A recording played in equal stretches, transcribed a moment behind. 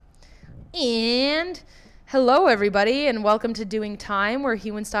And hello, everybody, and welcome to Doing Time, where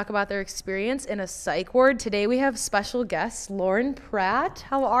humans talk about their experience in a psych ward. Today we have special guest, Lauren Pratt.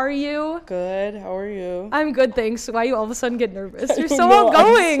 How are you? Good. How are you? I'm good, thanks. Why you all of a sudden get nervous? You're so know,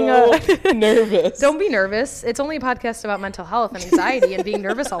 outgoing. I'm so nervous. Don't be nervous. It's only a podcast about mental health and anxiety and being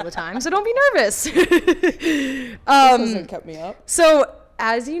nervous all the time, so don't be nervous. This hasn't kept me up. So,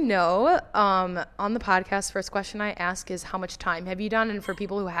 as you know, on the podcast, first question I ask is how much time have you done? And for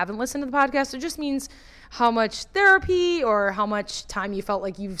people who haven't listened to the podcast, it just means how much therapy or how much time you felt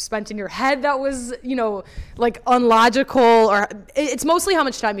like you've spent in your head that was, like unlogical, or it's mostly how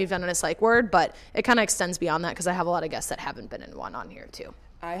much time you've done in a psych ward, but it kind of extends beyond that because I have a lot of guests that haven't been in one on here too.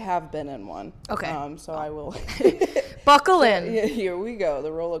 I have been in one. Okay. I will. Buckle in. Yeah, here we go.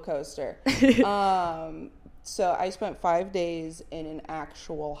 The roller coaster. So I spent 5 days in an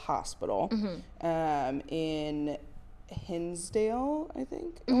actual hospital in Hinsdale, I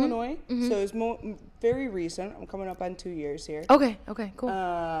think, Illinois. So it was very recent. I'm coming up on 2 years here. Okay,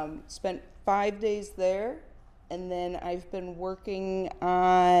 cool. Spent 5 days there, and then I've been working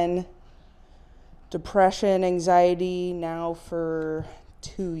on depression, anxiety now for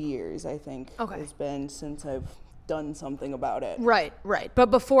 2 years, I think. Okay. It's been since I've done something about it. Right.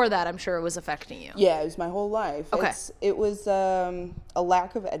 But before that, I'm sure it was affecting you. Yeah, it was my whole life. Okay. It was a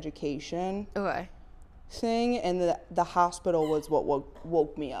lack of education thing, and the hospital was what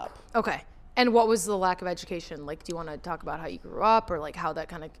woke me up. Okay. And what was the lack of education? Like, do you want to talk about how you grew up, or like how that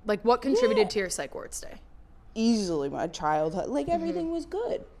kind of, like, what contributed to your psych ward stay? Easily my childhood. Like, everything was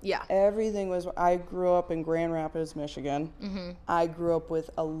good. Yeah. Everything was. I grew up in Grand Rapids, Michigan. I grew up with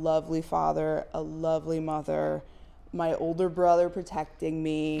a lovely father, a lovely mother, my older brother protecting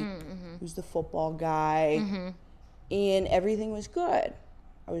me, who's the football guy, and everything was good.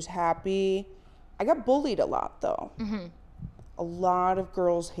 I was happy. I got bullied a lot, though. A lot of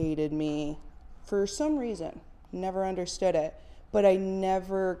girls hated me for some reason. Never understood it. But I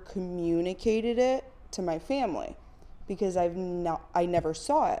never communicated it to my family because I never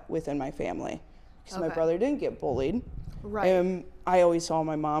saw it within my family because my brother didn't get bullied. Right. And I always saw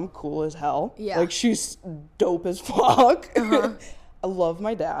my mom cool as hell. Yeah. Like, she's dope as fuck. I love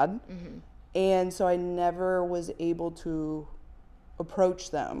my dad. And so I never was able to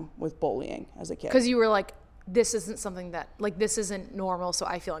approach them with bullying as a kid. Because you were like, this isn't something that, like, this isn't normal, so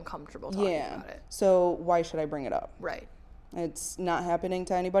I feel uncomfortable talking about it. So why should I bring it up? Right. It's not happening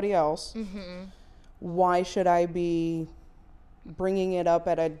to anybody else. Why should I be bringing it up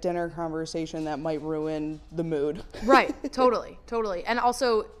at a dinner conversation that might ruin the mood? Right. Totally. And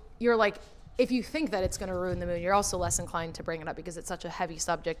also, you're like, if you think that it's going to ruin the mood, you're also less inclined to bring it up because it's such a heavy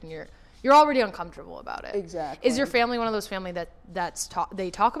subject and you're already uncomfortable about it. Exactly. Is your family one of those family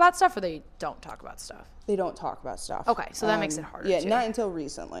they talk about stuff, or they don't talk about stuff? They don't talk about stuff. Okay, so that makes it harder. Yeah, too. not until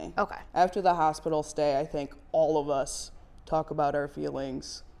recently. Okay. After the hospital stay, I think all of us talk about our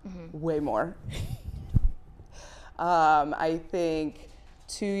feelings way more. I think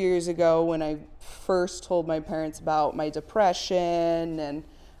 2 years ago when I first told my parents about my depression, and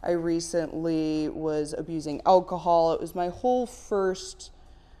I recently was abusing alcohol, it was my whole first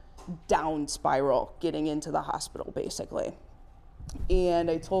down spiral getting into the hospital, basically. And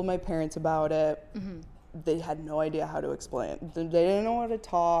I told my parents about it. They had no idea how to explain it. They didn't know how to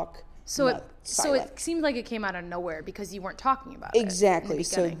talk. So it seemed like it came out of nowhere because you weren't talking about exactly. it.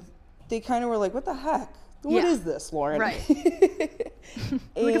 Exactly. So they kind of were like, what the heck? What is this, Lauren? Right.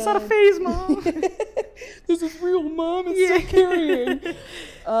 Like, it's not a phase, Mom. This is real, Mom. It's so carrying.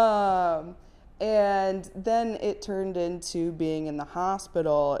 And then it turned into being in the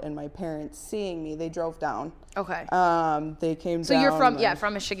hospital and my parents seeing me. They drove down. Okay. They came down. So you're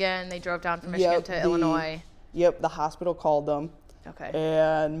from Michigan. They drove down from Michigan to Illinois. Yep, the hospital called them. Okay.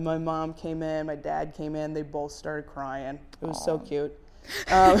 And my mom came in, my dad came in. They both started crying. It was so cute.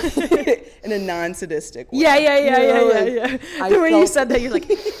 In a non-sadistic way. Yeah. The way you said that, you're like,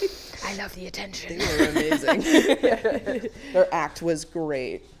 I love the attention. They were amazing. Their act was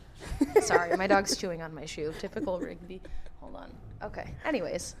great. Sorry, my dog's chewing on my shoe. Typical Rigby. Hold on. Okay.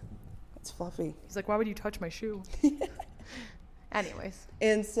 Anyways. It's fluffy. He's like, why would you touch my shoe? Anyways.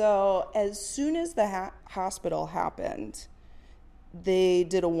 And so as soon as the hospital happened, they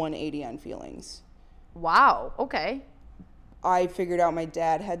did a 180 on feelings. Wow. Okay. I figured out my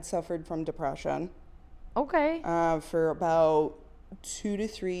dad had suffered from depression. Okay. For about 2 to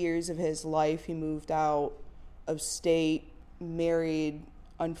 3 years of his life, he moved out of state, married,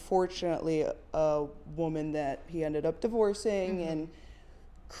 unfortunately, a woman that he ended up divorcing and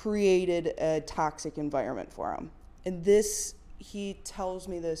created a toxic environment for him. And he tells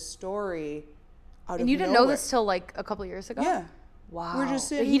me this story out of nowhere. And you didn't know this till like a couple years ago? Yeah. Wow. We're just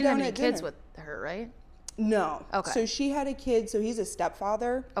But sitting he didn't down have any at kids dinner. with her, right? No. Okay. So she had a kid, so he's a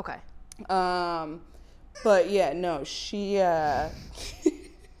stepfather. Okay. But yeah, no, she, sorry.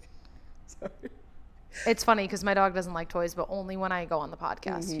 It's funny because my dog doesn't like toys, but only when I go on the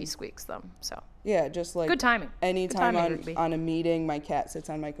podcast, he squeaks them. So Yeah, just like good timing. Anytime Good timing, Rigby. on a meeting, my cat sits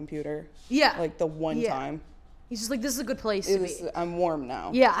on my computer. Yeah. Like the one time. He's just like, this is a good place to be. I'm warm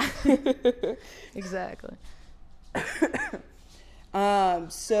now. Yeah. Exactly.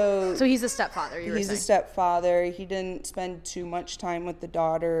 So he's a stepfather, you were he's saying. a stepfather. He didn't spend too much time with the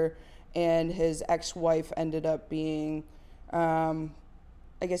daughter, and his ex-wife ended up being, I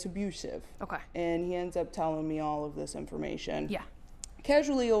guess, abusive. Okay. And he ends up telling me all of this information. Yeah.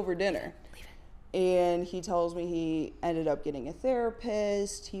 Casually over dinner. And he tells me he ended up getting a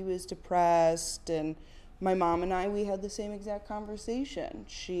therapist, he was depressed, and my mom and I, we had the same exact conversation.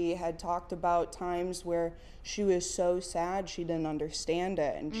 She had talked about times where she was so sad she didn't understand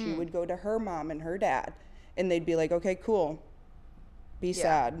it, and she would go to her mom and her dad, and they'd be like, okay, cool, be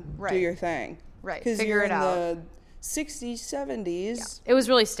sad, right. do your thing. Right, Because figure you're it in out. the 60s, 70s. Yeah. It was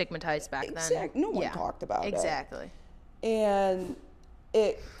really stigmatized back then. No one talked about it. Exactly. And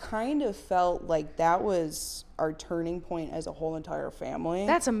it kind of felt like that was our turning point as a whole entire family.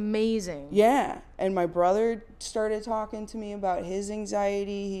 That's amazing. Yeah. And my brother started talking to me about his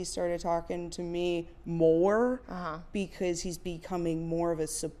anxiety. He started talking to me more because he's becoming more of a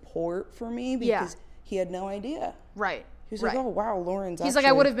support for me because he had no idea. Right. He was like, oh, wow, Lauren's He's actually... like,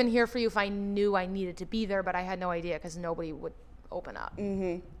 I would have been here for you if I knew I needed to be there, but I had no idea because nobody would open up.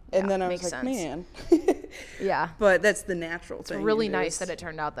 Mm-hmm. And then I was like, sense. Man. Yeah. But that's the natural thing. It's really nice that it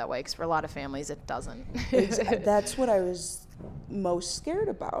turned out that way because for a lot of families, it doesn't. That's what I was most scared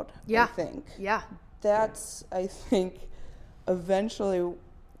about, Yeah. I think. Yeah. That's, I think, eventually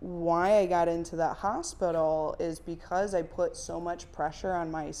why I got into that hospital is because I put so much pressure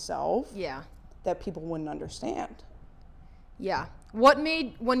on myself Yeah. that people wouldn't understand. Yeah.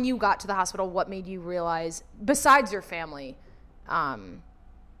 When you got to the hospital, what made you realize, besides your family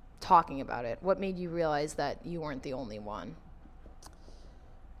talking about it, what made you realize that you weren't the only one?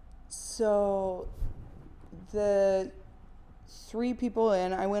 So the 3 people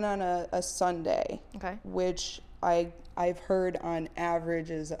in, I went on a Sunday, Okay. which I've heard on average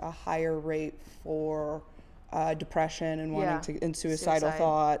is a higher rate for depression and wanting to and suicidal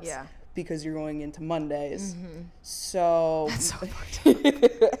thoughts. Yeah. Because you're going into Mondays. So That's so fucked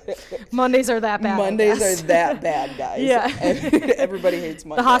up. Mondays are that bad. Mondays are that bad, guys. Yeah. Everybody hates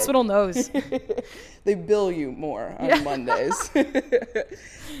Mondays. The hospital knows. They bill you more on Mondays.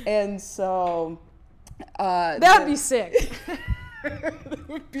 And so That would be sick.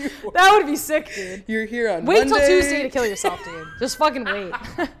 That would be sick, dude. you're here on Wait Monday. till Tuesday to kill yourself, dude. Just fucking wait.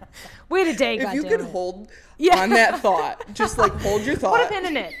 Wait a day, If you goddammit. could hold on that thought, just like hold your thought. Put a pin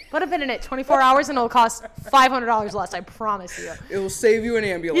in it. Put a pin in it. 24 hours and it'll cost $500 less. I promise you. It will save you an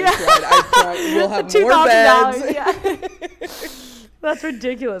ambulance ride. I promise. You'll have more $2,000. beds. Yeah. That's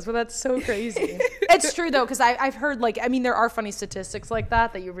ridiculous, but that's so crazy. It's true though, because I've heard there are funny statistics like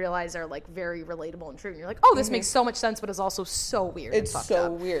that you realize are like very relatable and true. And you're like, oh, this makes so much sense, but it's also so weird. It's and fucked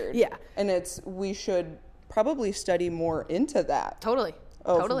so up. weird. Yeah. And we should probably study more into that. Totally.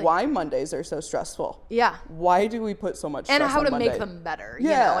 Of why Mondays are so stressful. Yeah. Why do we put so much stress And how on to Monday? make them better,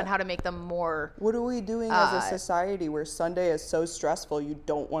 Yeah. and how to make them more. What are we doing as a society where Sunday is so stressful you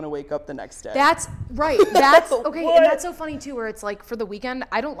don't want to wake up the next day? That's right. That's okay. What? And that's so funny too, where it's like for the weekend,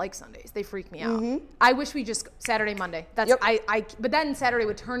 I don't like Sundays. They freak me out. I wish we just Saturday, Monday. That's Yep. but then Saturday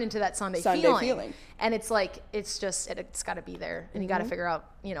would turn into that Sunday feeling. And it's like it's got to be there, and you got to figure out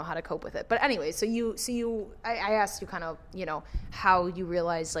how to cope with it. But anyway, I asked you kind of how you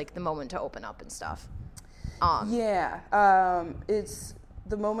realized like the moment to open up and stuff. It's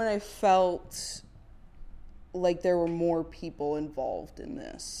the moment I felt like there were more people involved in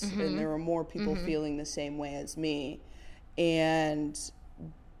this, and there were more people feeling the same way as me, and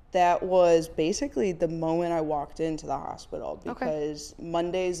that was basically the moment I walked into the hospital, because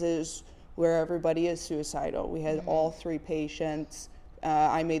Mondays is where everybody is suicidal. We had all 3 patients.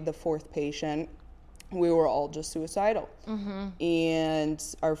 I made the 4th patient. We were all just suicidal. And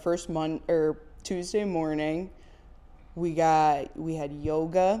our first Tuesday morning, we had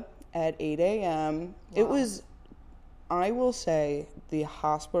yoga at 8 a.m. Wow. It was, I will say, the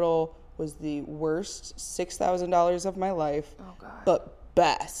hospital was the worst $6,000 of my life, but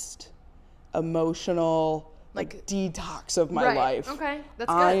best emotional detox of my life. Okay, that's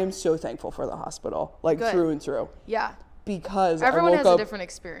good. I am so thankful for the hospital, through and through. Yeah. Because everyone has a different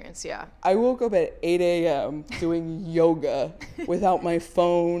experience, yeah. I woke up at 8 a.m. doing yoga without my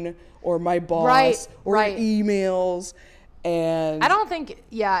phone or my boss or emails. And I don't think,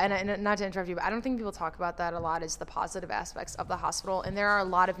 and not to interrupt you, but I don't think people talk about that a lot as the positive aspects of the hospital. And there are a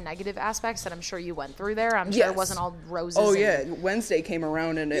lot of negative aspects that I'm sure you went through there. I'm sure it wasn't all roses. Oh, yeah. Wednesday came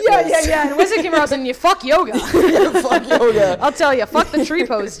around and it was... Yeah. And Wednesday came around and you fuck yoga. Fuck yoga. I'll tell you, fuck the tree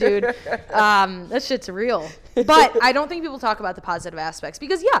pose, dude. That shit's real. But I don't think people talk about the positive aspects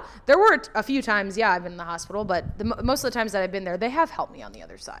because, there were a few times, I've been in the hospital, but most of the times that I've been there, they have helped me on the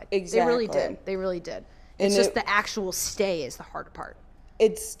other side. Exactly. They really did. It's just the actual stay is the hard part.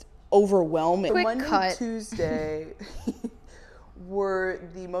 It's overwhelming. Quick Monday, cut. Tuesday were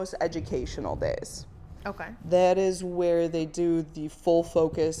the most educational days. Okay. That is where they do the full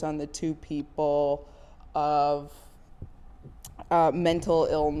focus on the two people of mental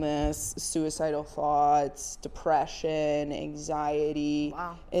illness, suicidal thoughts, depression, anxiety.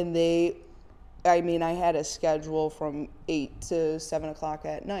 Wow. And I had a schedule from 8 to 7 o'clock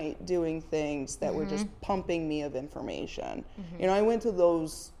at night doing things that were just pumping me of information. I went to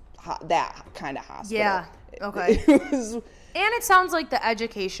that kind of hospital. Yeah. Okay. And it sounds like the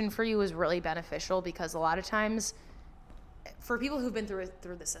education for you was really beneficial because a lot of times for people who've been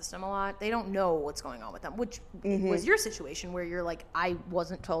through the system a lot, they don't know what's going on with them, which was your situation where you're like, I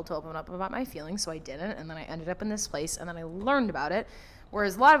wasn't told to open up about my feelings, so I didn't. And then I ended up in this place and then I learned about it.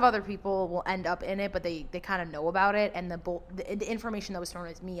 Whereas a lot of other people will end up in it, but they kind of know about it. And the information that was thrown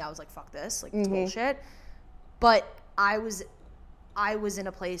at me, I was like, fuck this, like, it's bullshit. But I was in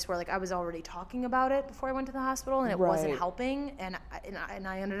a place where, like, I was already talking about it before I went to the hospital, and it wasn't helping. And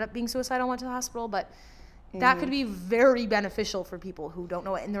I ended up being suicidal and went to the hospital. But that could be very beneficial for people who don't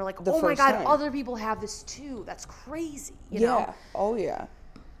know it. And they're like, oh, my God, other people have this, too. That's crazy, you know? Oh, yeah.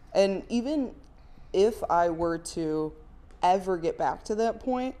 And even if I were to ever get back to that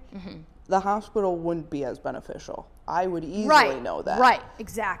point, the hospital wouldn't be as beneficial. I would easily know that. Right,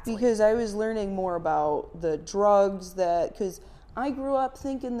 exactly. Because I was learning more about the drugs because I grew up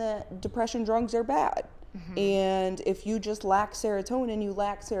thinking that depression drugs are bad. And if you just lack serotonin, you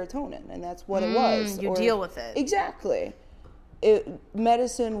lack serotonin. And that's what it was. You deal with it. Exactly.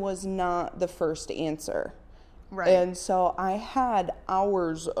 Medicine was not the first answer. Right. And so I had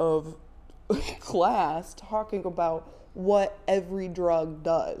hours of class talking about what every drug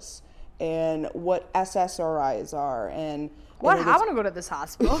does and what SSRIs are and I want to go to this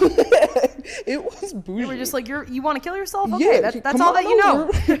hospital. It was bougie. They were just like, you want to kill yourself? Okay, that's all that over. you know.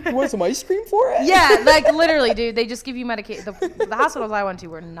 You want some ice cream for it? Yeah, like literally, dude. They just give you medication. The hospitals I went to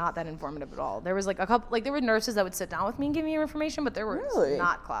were not that informative at all. There was like a couple, like there were nurses that would sit down with me and give me information, but there were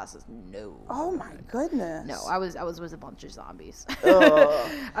not classes. No. Oh my goodness. No, I was with a bunch of zombies.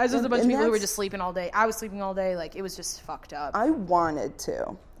 I was with a bunch of people who were just sleeping all day. I was sleeping all day. Like it was just fucked up. I wanted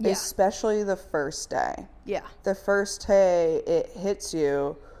to, especially the first day. Yeah. The first day it hits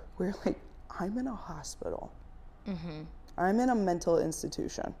you, we're like, I'm in a hospital. I'm in a mental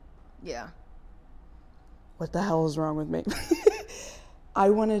institution. Yeah. What the hell is wrong with me?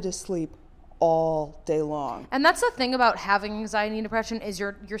 I wanted to sleep all day long. And that's the thing about having anxiety and depression is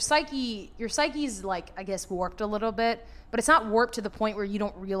your psyche's like, I guess, warped a little bit, but it's not warped to the point where you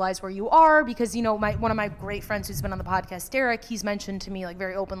don't realize where you are because, one of my great friends who's been on the podcast, Derek, he's mentioned to me like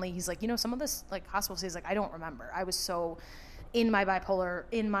very openly, he's like, some of this like hospital stays, like, I don't remember. I was so in my bipolar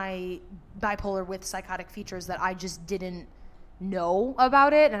with psychotic features that I just didn't know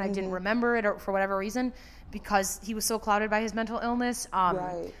about it and I didn't remember it or for whatever reason because he was so clouded by his mental illness.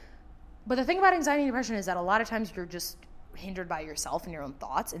 Right. But the thing about anxiety and depression is that a lot of times you're just hindered by yourself and your own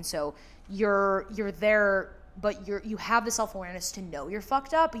thoughts. And so you're there, but you have the self-awareness to know you're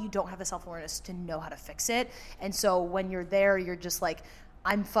fucked up, but you don't have the self-awareness to know how to fix it. And so when you're there, you're just like,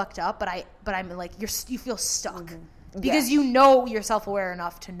 I'm fucked up, but I'm like, you feel stuck. Because you know you're self-aware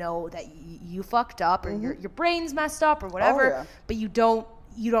enough to know that you fucked up or your brain's messed up or whatever, but you don't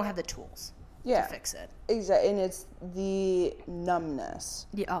have the tools to fix it. Exactly, and it's the numbness,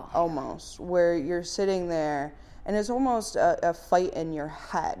 almost, where you're sitting there, and it's almost a fight in your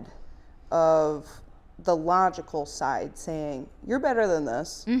head of the logical side saying, you're better than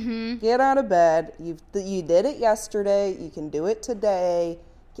this. Get out of bed. You did it yesterday. You can do it today.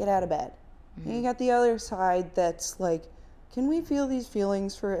 Get out of bed. And you got the other side that's like, can we feel these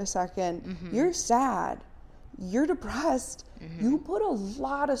feelings for a second? You're sad. You're depressed. You put a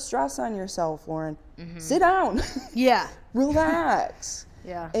lot of stress on yourself, Lauren. Sit down. Yeah. Relax.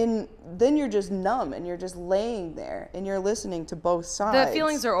 Yeah. And then you're just numb and you're just laying there and you're listening to both sides. The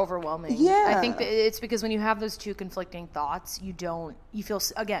feelings are overwhelming. Yeah. I think that it's because when you have those two conflicting thoughts, you feel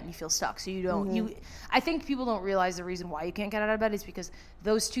stuck. So you don't, I think people don't realize the reason why you can't get out of bed is because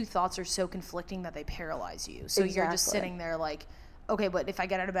those two thoughts are so conflicting that they paralyze you. So you're just sitting there like, okay, but if I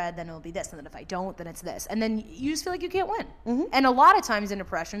get out of bed, then it'll be this. And then if I don't, then it's this. And then you just feel like you can't win. And a lot of times in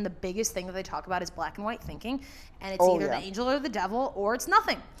depression, the biggest thing that they talk about is black and white thinking. And it's either the angel or the devil, or it's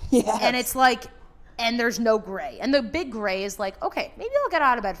nothing. Yes. And it's like, and there's no gray. And the big gray is like, okay, maybe I'll get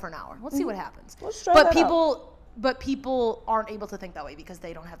out of bed for an hour. Let's see what happens. Let's try but that people But people aren't able to think that way because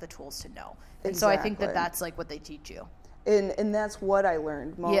they don't have the tools to know. And so I think that that's like what they teach you. And that's what I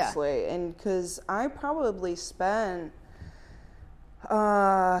learned mostly. Yeah. And because I probably spent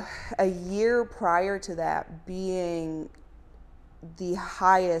a year prior to that being the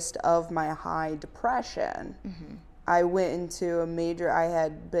highest of my high depression. Mm-hmm. I went into I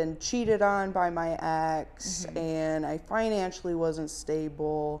had been cheated on by my ex, mm-hmm. and I financially wasn't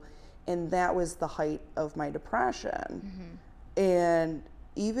stable, and that was the height of my depression. Mm-hmm. And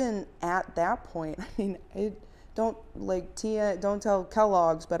even at that point, I mean, don't tell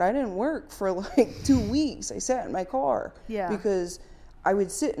Kellogg's, but I didn't work for like 2 weeks. I sat in my car because I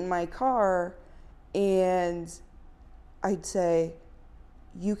would sit in my car and I'd say,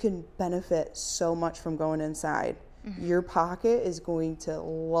 you can benefit so much from going inside. Mm-hmm. Your pocket is going to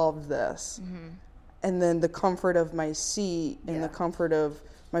love this. Mm-hmm. And then the comfort of my seat and the comfort of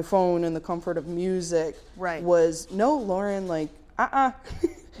my phone and the comfort of music was, no, Lauren, like,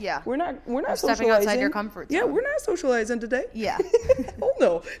 Yeah. We're not stepping outside your comfort zone. Yeah, we're not socializing today. Yeah. Oh,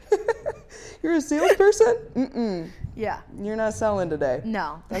 no. You're a salesperson? Mm-mm. Yeah. You're not selling today.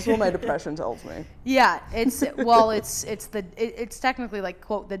 No. That's what my depression tells me. Yeah. It's technically like,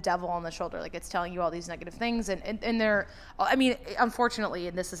 quote, the devil on the shoulder. Like, it's telling you all these negative things. And they're, I mean, unfortunately,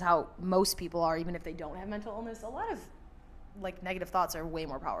 and this is how most people are, even if they don't have mental illness, a lot of like negative thoughts are way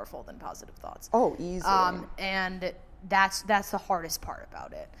more powerful than positive thoughts. Oh, easily. And that's the hardest part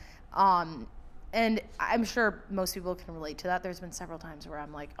about it. And I'm sure most people can relate to that. There's been several times where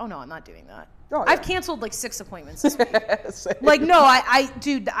I'm like, oh no, I'm not doing that. Oh, yeah. I've canceled like 6 appointments this week. Like, no,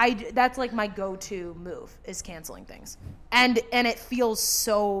 that's like my go-to move is canceling things. And it feels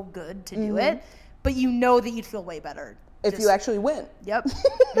so good to do it, but you know that you'd feel way better if you actually win. Yep.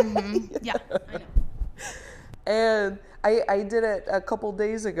 Mm-hmm. Yeah, I know. And I did it a couple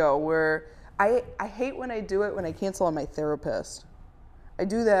days ago where I hate when I do it when I cancel on my therapist. I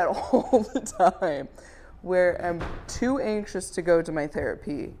do that all the time where I'm too anxious to go to my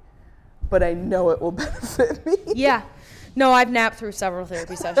therapy, but I know it will benefit me. Yeah. No, I've napped through several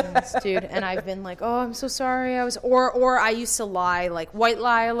therapy sessions, dude, and I've been like, oh, I'm so sorry. Or I used to lie, like white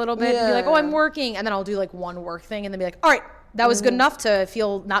lie a little bit and be like, oh, I'm working. And then I'll do like one work thing and then be like, all right, that was good enough to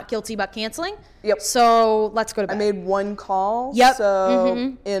feel not guilty about canceling. Yep. So let's go to bed. I made one call. Yep.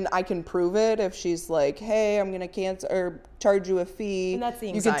 So, and I can prove it if she's like, hey, I'm going to cancel or charge you a fee. And that's the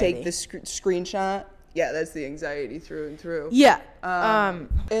anxiety. You can take the screenshot. Yeah, that's the anxiety through and through. Yeah.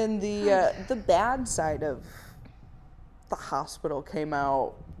 And the bad side of the hospital came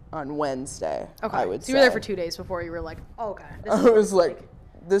out on Wednesday. Okay. I would say. So you were there for 2 days before you were like, oh, okay. I was like,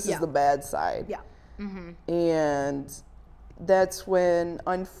 this is the bad side. Yeah. Mm-hmm. And that's when,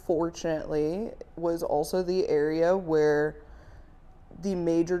 unfortunately, was also the area where the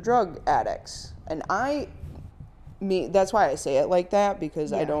major drug addicts, and that's why I say it like that,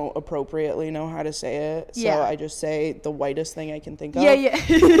 because I don't appropriately know how to say it. So I just say the whitest thing I can think of. Yeah, yeah.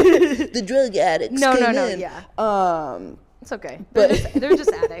 The drug addicts. No, yeah. It's okay. They're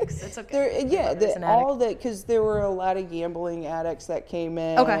just addicts. It's okay. Because there were a lot of gambling addicts that came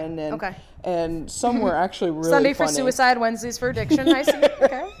in. And some were actually really Sunday funny. for suicide, Wednesdays for addiction. I see.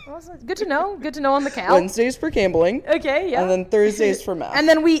 Okay. Well, good to know. Good to know on the count. Wednesdays for gambling. Okay, yeah. And then Thursdays for meth. And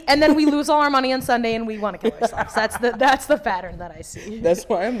then we lose all our money on Sunday and we want to kill ourselves. That's the pattern that I see. That's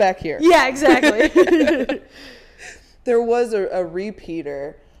why I'm back here. Yeah, exactly. There was a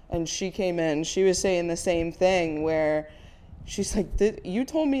repeater, and she came in. She was saying the same thing where she's like, you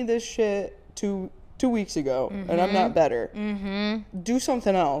told me this shit two weeks ago, and I'm not better. Mm-hmm. Do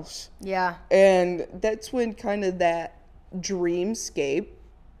something else. Yeah. And that's when kind of that dreamscape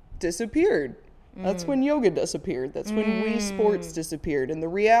disappeared. That's when yoga disappeared. That's when Wii Sports disappeared, and the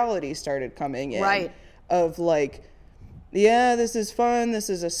reality started coming in. Right. Of like, yeah, this is fun, this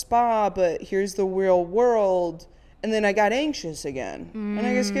is a spa, but here's the real world. And then I got anxious again. And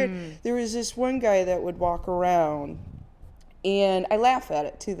I got scared. There was this one guy that would walk around, and I laugh at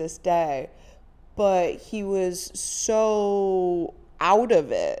it to this day, but he was so out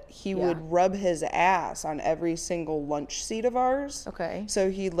of it. He would rub his ass on every single lunch seat of ours. Okay.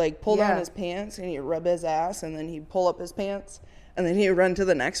 So he'd like pull down his pants and he'd rub his ass, and then he'd pull up his pants, and then he'd run to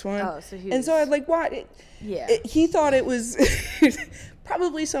the next one. Oh, so so I'd like, what? He thought it was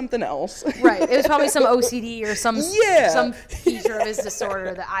probably something else. Right. It was probably some OCD or some Yeah. feature of his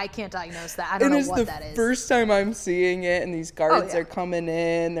disorder that I can't diagnose that. I don't know what that is. It's the first time I'm seeing it, and these guards yeah. are coming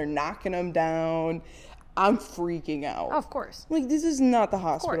in, they're knocking them down. I'm freaking out. Oh, of course. Like, this is not the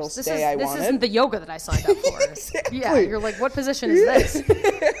hospital stay I wanted. This isn't the yoga that I signed up for. Exactly. Yeah, you're like, what position is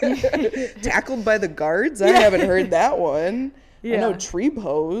this? Tackled by the guards? I haven't heard that one. Yeah. I know tree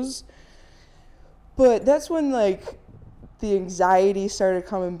pose. But that's when, like, the anxiety started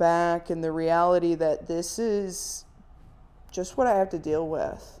coming back and the reality that this is just what I have to deal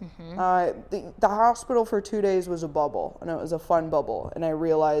with. The hospital for 2 days was a bubble, and it was a fun bubble, and I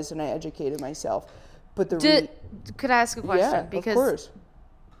realized and I educated myself. But could I ask a question? Yeah, because of course.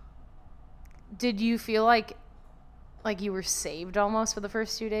 Did you feel like you were saved almost for the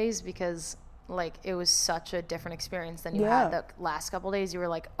first 2 days? Because like it was such a different experience than you had the last couple of days. You were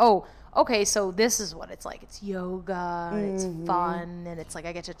like, oh, okay, so this is what it's like. It's yoga, and it's fun, and it's like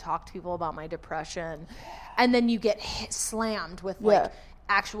I get to talk to people about my depression. And then you get slammed with like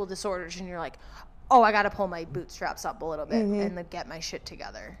actual disorders, and you're like, oh, I got to pull my bootstraps up a little bit and then get my shit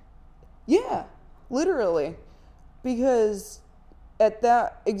together. Yeah, literally. Because at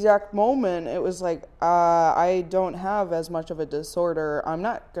that exact moment, it was like, I don't have as much of a disorder. I'm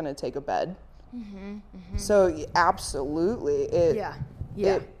not going to take a bed. So absolutely.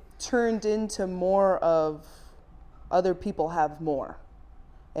 It turned into more of other people have more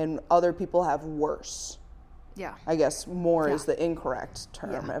and other people have worse. Yeah. I guess more is the incorrect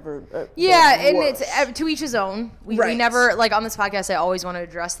term. And it's to each his own. We never, like on this podcast, I always want to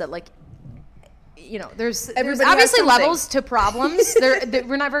address that, like, you know, there's obviously levels to problems.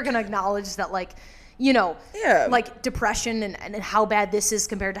 We're never going to acknowledge that, like, you know, like depression and how bad this is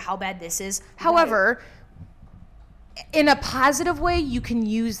compared to how bad this is. However, in a positive way, you can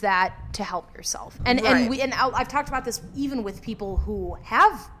use that to help yourself. And I've talked about this even with people who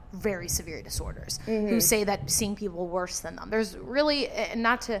have very severe disorders, who say that seeing people worse than them. There's really,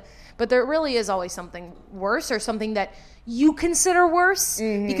 but there really is always something worse or something that you consider worse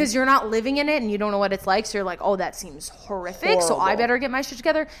because you're not living in it and you don't know what it's like. So you're like, oh, that seems horrific. So I better get my shit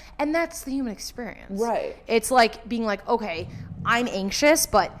together. And that's the human experience. Right. It's like being like, okay, I'm anxious,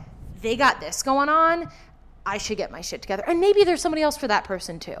 but they got this going on. I should get my shit together. And maybe there's somebody else for that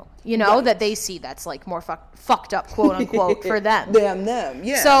person too, you know, that they see that's like more fucked up, quote unquote, for them. Them,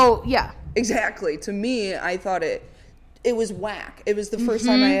 yeah. So, yeah. Exactly. To me, I thought it was whack. It was the first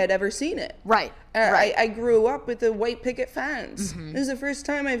time I had ever seen it. Right. I grew up with a white picket fence. This is the first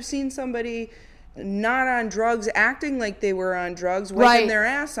time I've seen somebody not on drugs acting like they were on drugs, wiping their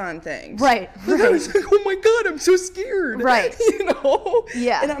ass on things. Right. I was like, oh my God, I'm so scared. Right. You know?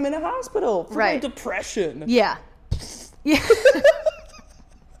 Yeah. And I'm in a hospital for my depression. Yeah. Yeah.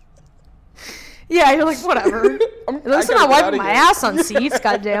 Yeah, you're like, whatever. At least I'm not wiping my ass on seats,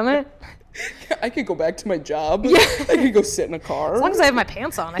 goddammit. I could go back to my job. Yeah. I could go sit in a car. As long as I have my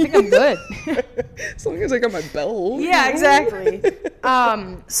pants on, I think I'm good. As long as I got my belt. Yeah, exactly.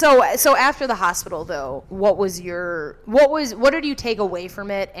 So after the hospital though, what did you take away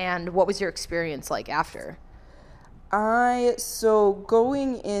from it, and what was your experience like after? So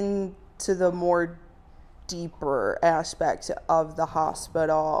going into the more deeper aspects of the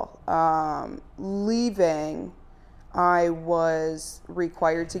hospital, leaving, I was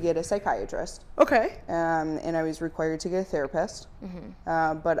required to get a psychiatrist. Okay. And I was required to get a therapist.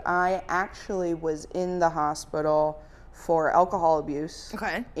 But I actually was in the hospital for alcohol abuse.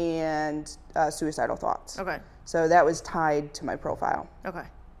 Okay. And suicidal thoughts. Okay. So that was tied to my profile. Okay.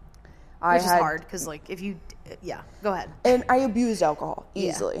 Which is hard because, like, if you... Yeah, go ahead. And I abused alcohol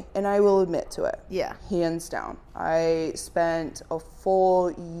easily, and I will admit to it. Yeah. Hands down. I spent a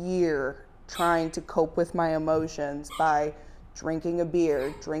full year trying to cope with my emotions by drinking a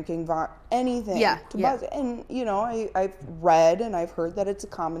beer, drinking anything. Yeah. And, you know, I've read and I've heard that it's a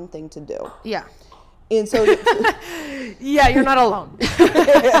common thing to do. Yeah. And so... Yeah, you're not alone.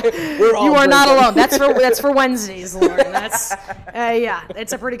 You are not alone. That's for Wednesdays, Lauren. That's,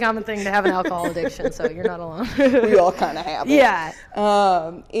 it's a pretty common thing to have an alcohol addiction, so you're not alone. We all kind of have it. Yeah.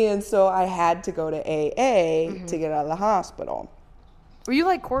 And so I had to go to AA to get out of the hospital. Were you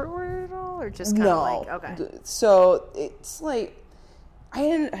like court ordered at all, or just kind of like okay? So it's like I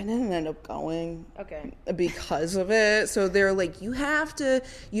didn't end up going because of it. So they're like, you have to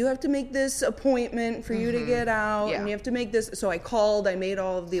make this appointment for you to get out, and you have to make this. So I called, I made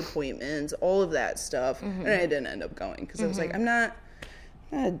all of the appointments, all of that stuff, and I didn't end up going because I was like, I'm not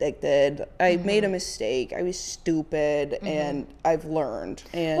addicted. I made a mistake. I was stupid, and I've learned.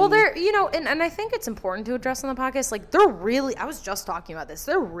 And well, there, you know, and I think it's important to address on the podcast. Like, I was just talking about this.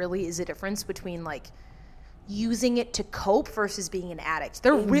 There really is a difference between like using it to cope versus being an addict.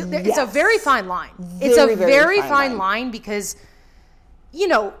 It's Yes. a very fine line. It's Very, a very very fine fine line. line because, you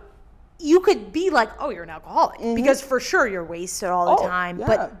know, you could be like, oh, you're an alcoholic because for sure you're wasted all the time. yeah.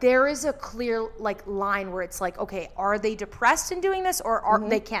 But there is a clear like line where it's like, okay, are they depressed in doing this, or are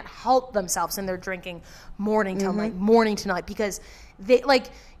they can't help themselves and they're drinking morning to night because they like,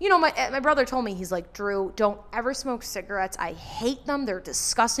 you know, my brother told me, he's like, Drew, don't ever smoke cigarettes. I hate them. They're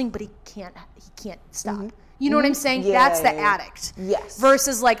disgusting, but he can't stop. You know what I'm saying? Yeah, That's the yeah. addict. Yes.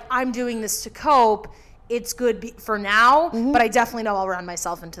 Versus like, I'm doing this to cope. It's good for now, but I definitely know I'll run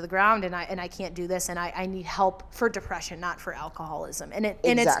myself into the ground, and I can't do this, and I need help for depression, not for alcoholism. And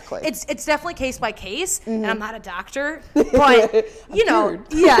Exactly. it's definitely case by case. And I'm not a doctor, but you know,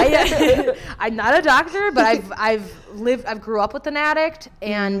 yeah. I'm not a doctor, but I've grew up with an addict,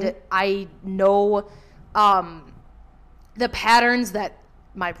 and I know the patterns that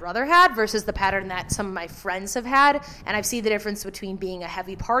my brother had versus the pattern that some of my friends have had, and I've seen the difference between being a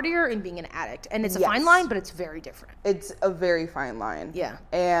heavy partier and being an addict, and it's a fine line, but it's very different. It's a very fine line. Yeah.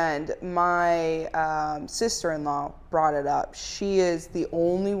 And my sister-in-law brought it up. She is the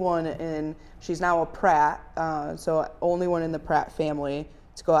only one she's now a Pratt, so only one in the Pratt family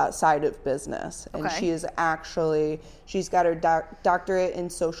to go outside of business. And she's got her doctorate in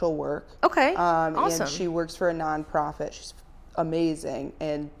social work. Okay, awesome. And she works for a nonprofit. She's amazing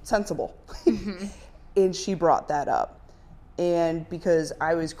and sensible. And she brought that up. And because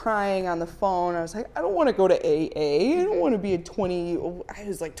I was crying on the phone, I was like, I don't want to go to AA. I don't want to be I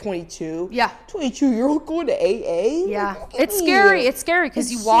was like 22. Yeah. 22-year-old going to AA? Yeah. Like, look at It's me. scary. It's scary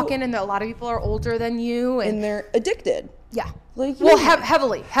because It's you walk so- in and a lot of people are older than you. And they're addicted. Yeah. Like, well, yeah.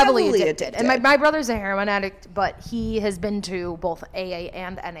 heavily Heavily addicted. And my brother's a heroin addict, but he has been to both AA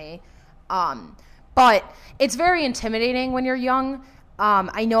and NA. But it's very intimidating when you're young.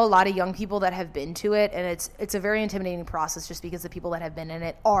 I know a lot of young people that have been to it, and it's a very intimidating process just because the people that have been in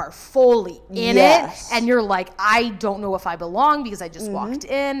it are fully in Yes. it, and you're like, I don't know if I belong because I just walked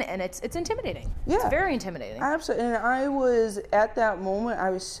in, and it's intimidating. Yeah. It's very intimidating. Absolutely. And I was, at that moment, I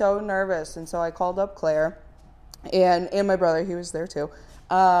was so nervous. And so I called up Claire and my brother, he was there too.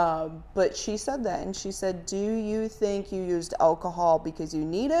 But she said that, and she said, do you think you used alcohol because you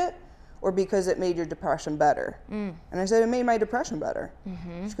need it or because it made your depression better? And I said, it made my depression better.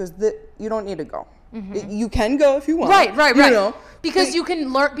 She goes, you don't need to go. You can go if you want. Right. You know? Because you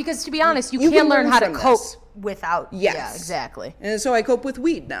can learn, because to be honest, you You can can learn learn how to from cope this. without. Yes. Yeah, exactly. And so I cope with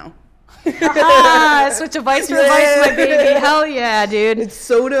weed now. Switch of vice for vice, my baby. Hell yeah, dude. It's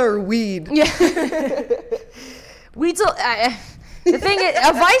soda or weed. Yeah. Weed's the thing is,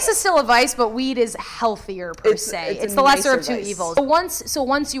 a vice is still a vice, but weed is healthier per se. it's It's a the lesser of nicer two vice. evils. So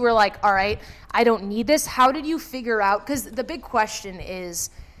once you were like, all right, I don't need this, how did you figure out, because the big question is,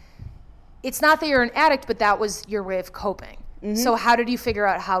 it's not that you're an addict, but that was your way of coping. So how did you figure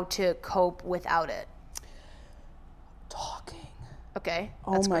out how to cope without it? Talking. Okay.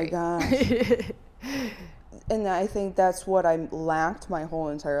 Oh That's my great. gosh. And I think that's what I lacked my whole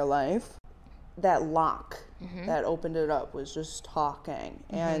entire life. That lock that opened it up was just talking.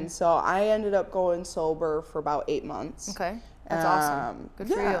 And so I ended up going sober for about 8 months. Okay. That's awesome. Good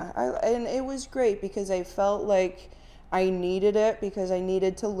for you. And it was great because I felt like I needed it because I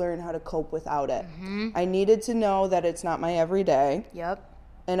needed to learn how to cope without it. I needed to know that it's not my everyday. Yep.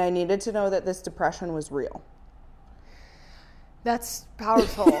 And I needed to know that this depression was real. That's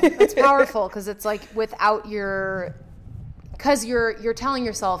powerful. That's powerful because it's like without your, because you're telling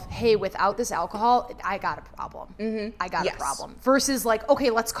yourself, hey, without this alcohol, I got a problem. I got a problem. Versus like, okay,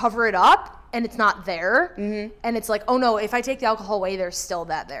 let's cover it up, and it's not there, and it's like, oh no, if I take the alcohol away, there's still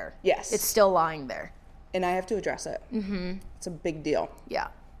that there. Yes. It's still lying there. And I have to address it. It's a big deal. Yeah.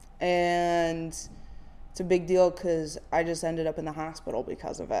 And it's a big deal because I just ended up in the hospital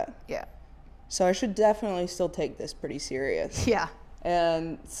because of it. Yeah. So I should definitely still take this pretty serious. Yeah.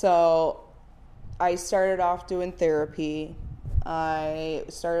 And so I started off doing therapy. I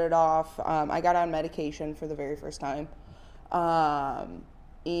started off, I got on medication for the very first time.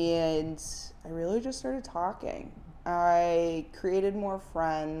 And I really just started talking. I created more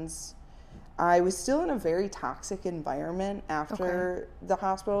friends. I was still in a very toxic environment after the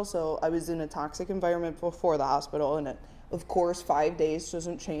hospital. So I was in a toxic environment before the hospital, and of course, 5 days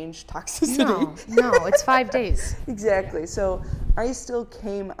doesn't change toxicity. No, it's 5 days. Exactly. So I still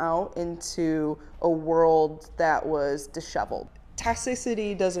came out into a world that was disheveled.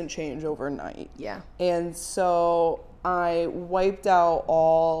 Toxicity doesn't change overnight. Yeah. And so I wiped out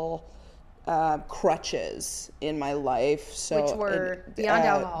all crutches in my life. So Which were beyond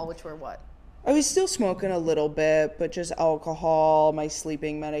alcohol, which were what? I was still smoking a little bit, but just alcohol, my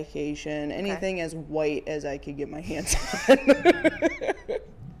sleeping medication, anything as white as I could get my hands on.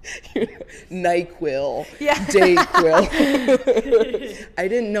 NyQuil, Dayquil. I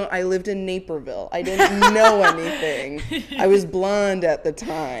didn't know. I lived in Naperville. I didn't know anything. I was blonde at the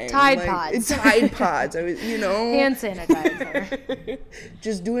time. Tide Pods. Tide Pods. I was, hand sanitizer.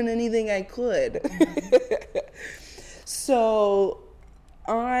 Just doing anything I could. So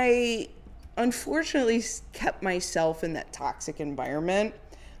I unfortunately kept myself in that toxic environment,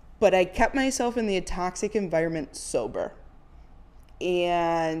 but I kept myself in the toxic environment sober.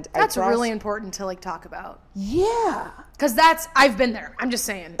 And that's really important to talk about. Yeah. Because I've been there. I'm just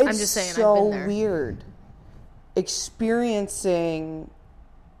saying. I've been there. It's so weird. Experiencing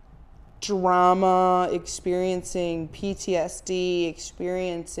drama, experiencing PTSD,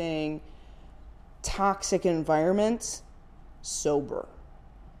 experiencing toxic environments sober.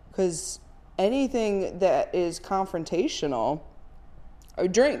 Because anything that is confrontational, I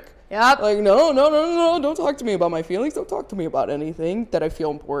drink. Yep. No, don't talk to me about my feelings. Don't talk to me about anything that I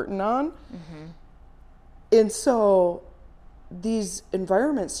feel important on. Mm-hmm. And so these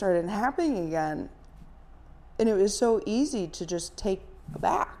environments started happening again. And it was so easy to just take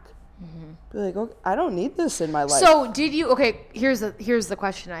back. Mm-hmm. Be like, okay, I don't need this in my life. So did you, here's the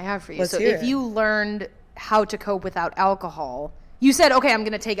question I have for you. Let's so hear if it. you learned how to cope without alcohol, you said, okay, I'm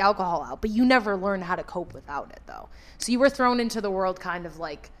going to take alcohol out, but you never learned how to cope without it though. So you were thrown into the world kind of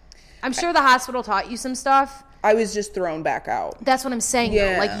I'm sure the hospital taught you some stuff. I was just thrown back out. That's what I'm saying.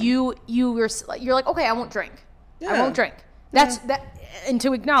 Yeah. Though. You're like, okay, I won't drink. Yeah. I won't drink. And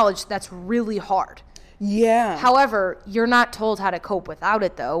to acknowledge that's really hard. Yeah. However, you're not told how to cope without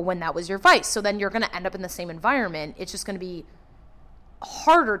it though when that was your vice. So then you're going to end up in the same environment. It's just going to be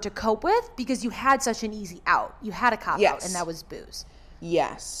harder to cope with because you had such an easy out. You had a cop out, and that was booze.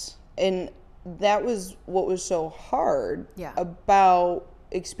 Yes. And that was what was so hard about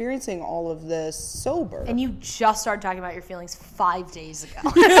experiencing all of this sober. And you just started talking about your feelings 5 days ago.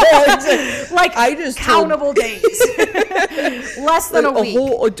 I just countable days. Less than a week.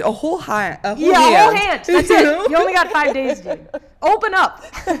 A whole hand. A whole hand. That's it. You only got 5 days, dude. Open up.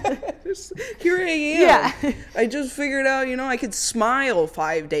 Here I am. Yeah. I just figured out, I could smile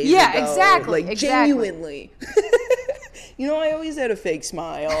 5 days ago. Yeah, exactly. Genuinely. I always had a fake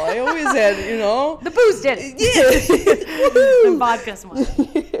smile. I always had, The booze did it. Yeah. The vodka smile.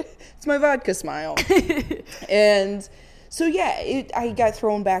 It's my vodka smile. And so, I got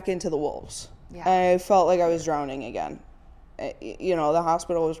thrown back into the wolves. Yeah. I felt like I was drowning again. The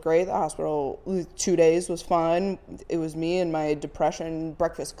hospital was great. The hospital, 2 days was fun. It was me and my depression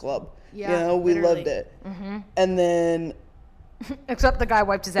breakfast club. Yeah, we loved it. Mm-hmm. And then... Except the guy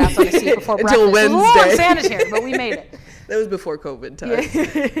wiped his ass on his seat before breakfast. Until Wednesday. It was a little unsanitary, but we made it. That was before COVID time.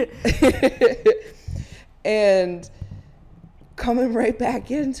 Yeah. And coming right back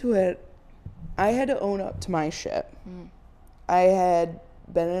into it, I had to own up to my shit. Mm. I had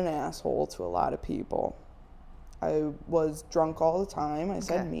been an asshole to a lot of people. I was drunk all the time. I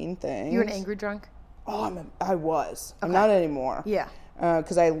said mean things. You were an angry drunk? Oh, I was. Okay. I'm not anymore. Yeah.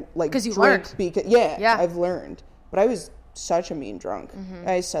 Because I you learned. I've learned. But I was such a mean drunk. Mm-hmm.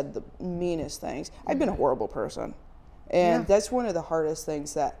 I said the meanest things. I've been a horrible person. And that's one of the hardest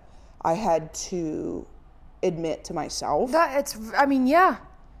things that I had to admit to myself.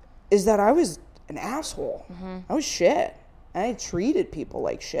 Is that I was an asshole. Mm-hmm. I was shit. And I treated people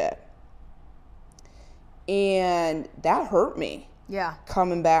like shit. And that hurt me. Yeah.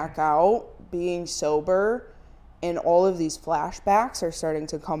 Coming back out, being sober, and all of these flashbacks are starting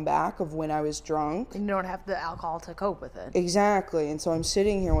to come back of when I was drunk. And you don't have the alcohol to cope with it. Exactly. And so I'm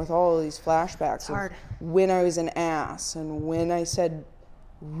sitting here with all of these flashbacks of when I was an ass and when I said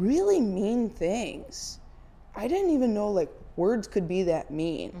really mean things. I didn't even know words could be that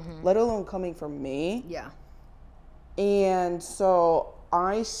mean, let alone coming from me. Yeah. And so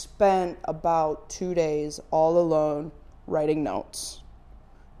I spent about 2 days all alone writing notes,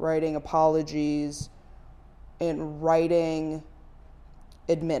 writing apologies, and writing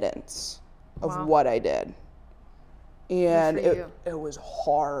admittance of what I did. And it was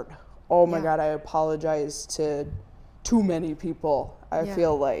hard. Oh my God, I apologized to too many people. I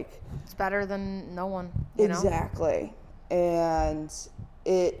feel like it's better than no one. Exactly. And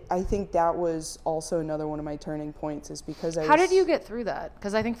I think that was also another one of my turning points is because How did you get through that?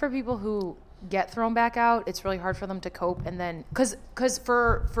 Because I think for people who get thrown back out, it's really hard for them to cope. And then, because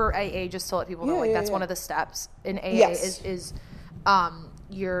for AA, just to let people know, that's one of the steps in AA is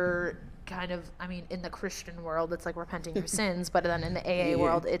you're kind of, in the Christian world, it's like repenting your sins, but then in the AA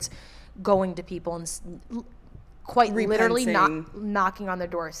world, it's going to people and quite literally knocking on their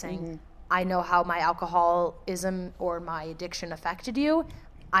door saying, I know how my alcoholism or my addiction affected you.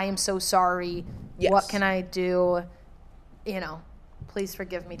 I am so sorry. Yes. What can I do? Please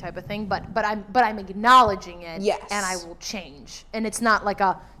forgive me type of thing. But I'm acknowledging it. Yes. And I will change. And it's not like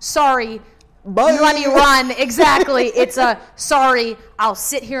a sorry, Bye. let me run. Exactly. It's a sorry, I'll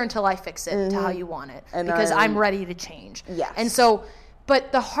sit here until I fix it to how you want it. And because I'm ready to change. Yes. And so,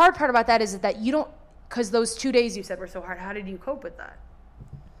 but the hard part about that is that you don't, because those 2 days you said were so hard. How did you cope with that?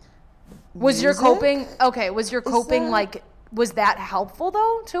 Was your coping, was that helpful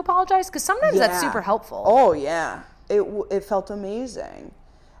though to apologize? Because sometimes that's super helpful. Oh yeah. It felt amazing.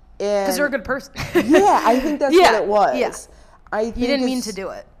 Because you're a good person. Yeah, I think that's what it was. Yeah. I think you didn't mean to do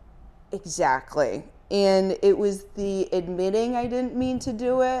it. Exactly. And it was the admitting I didn't mean to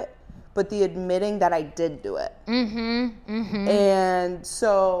do it, but the admitting that I did do it. Mm-hmm. Mm-hmm. And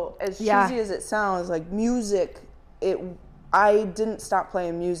so, as cheesy as it sounds, like music, I didn't stop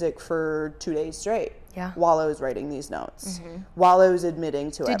playing music for 2 days straight. Yeah. While I was writing these notes, while I was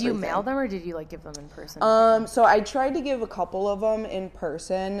admitting to everything. Did you mail them or did you give them in person? So I tried to give a couple of them in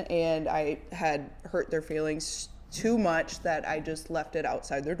person, and I had hurt their feelings too much that I just left it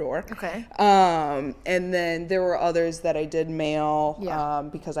outside their door. Okay. And then there were others that I did mail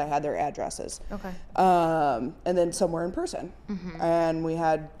because I had their addresses. Okay. And then some were in person. Mm-hmm. And we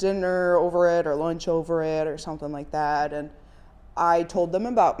had dinner over it or lunch over it or something like that. And I told them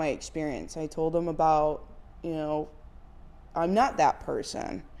about my experience. I told them about, I'm not that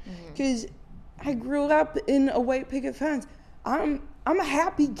person. Because I grew up in a white picket fence. I'm a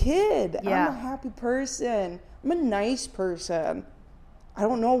happy kid. Yeah. I'm a happy person. I'm a nice person. I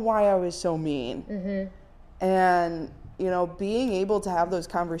don't know why I was so mean. Mm-hmm. And, being able to have those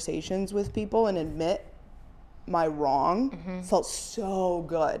conversations with people and admit my wrong felt so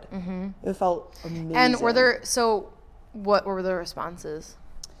good. Mm-hmm. It felt amazing. And what were the responses?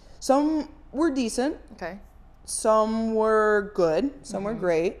 Some were decent. Okay. Some were good. Some were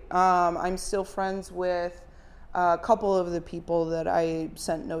great. I'm still friends with a couple of the people that I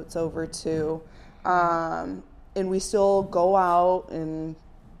sent notes over to. And we still go out and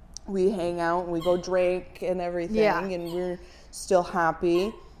we hang out and we go drink and everything. Yeah. And we're still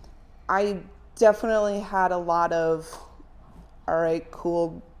happy. I definitely had a lot of, all right,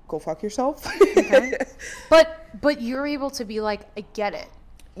 cool, go fuck yourself. Okay. But you're able to be like, I get it.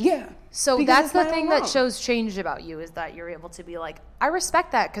 Yeah. So that's the thing that shows change about you, is that you're able to be like, I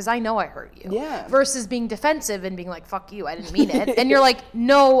respect that because I know I hurt you. Yeah. Versus being defensive and being like, fuck you, I didn't mean it. And you're like,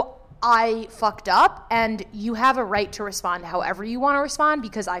 no, I fucked up, and you have a right to respond however you want to respond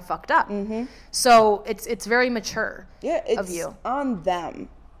because I fucked up. Mm-hmm. So it's very mature of you. It's on them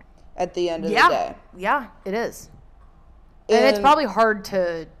at the end of the day. Yeah, it is. And it's probably hard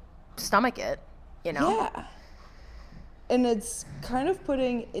to stomach it, Yeah. And it's kind of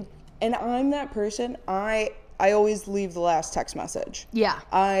putting it, and I'm that person, I always leave the last text message. Yeah.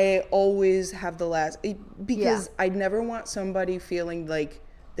 I always have the last, because I never want somebody feeling like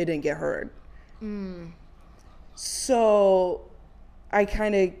they didn't get heard. So I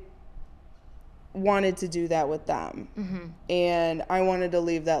kind of wanted to do that with them. Mm-hmm. And I wanted to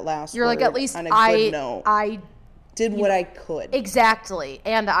leave that last You're word like, at least on a good note. I did what I could. Exactly.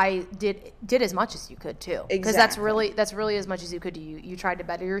 And I did as much as you could too. Because that's really as much as you could do. You tried to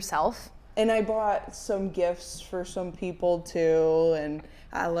better yourself. And I bought some gifts for some people too, and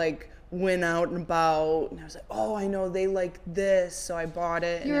I went out and about, and I was like, oh, I know they like this, so I bought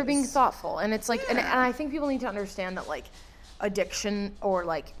it. You were being thoughtful, and it's like, and I think people need to understand that addiction or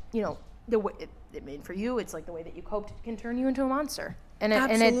the way it made for you, it's like the way that you coped can turn you into a monster, and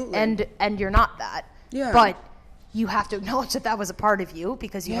and you're not that. Yeah. But you have to acknowledge that was a part of you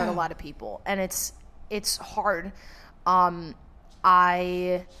because you hurt a lot of people, and it's hard.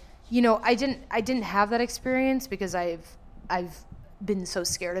 I didn't have that experience because I've been so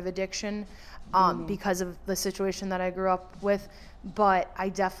scared of addiction because of the situation that I grew up with, but I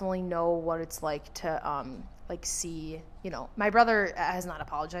definitely know what it's like to see, my brother has not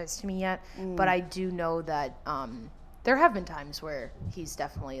apologized to me yet, but I do know that there have been times where he's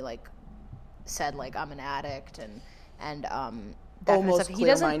definitely said I'm an addict and that almost kind of stuff.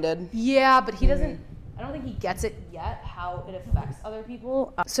 clear-minded. Yeah, but he doesn't. I don't think he gets it yet, how it affects other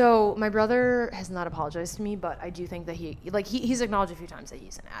people. So my brother has not apologized to me, but I do think that he's acknowledged a few times that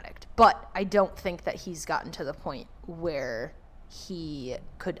he's an addict. But I don't think that he's gotten to the point where he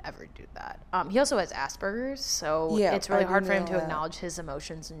could ever do that. He also has Asperger's, so it's really hard for him to acknowledge his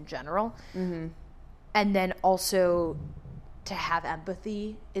emotions in general. Mm-hmm. And then also to have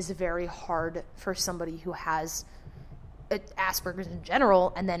empathy is very hard for somebody who has Asperger's in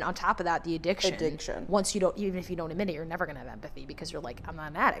general, and then on top of that, the addiction. Once you don't, even if you don't admit it, you're never going to have empathy because you're like, I'm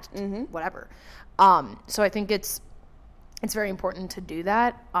not an addict, whatever. So I think it's very important to do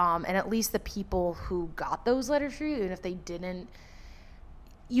that. And at least the people who got those letters for you, even if you didn't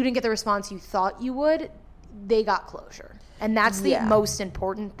get the response you thought you would, they got closure. And that's the most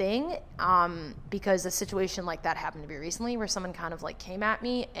important thing, because a situation like that happened to me recently where someone kind of like came at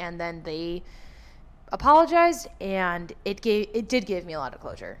me and then they apologized, and it did give me a lot of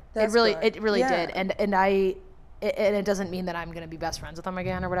closure. It really did. And it doesn't mean that I'm going to be best friends with them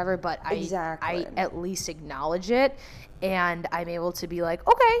again or whatever, but I at least acknowledge it, and I'm able to be like,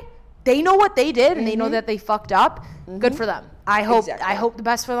 okay, they know what they did and they know that they fucked up. Good for them. I hope the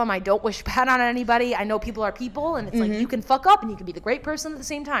best for them. I don't wish bad on anybody. I know people are people, and it's like you can fuck up and you can be the great person at the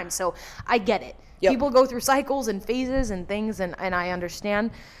same time. So I get it. Yep. People go through cycles and phases and things, and I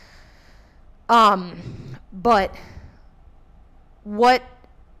understand. But what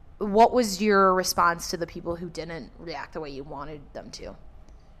was your response to the people who didn't react the way you wanted them to?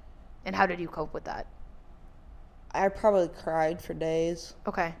 And how did you cope with that? I probably cried for days.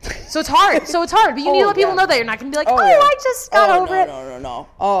 Okay. So it's hard. But you need to let people know that you're not going to be like, I just got over it. No.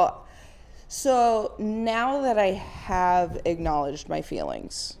 So now that I have acknowledged my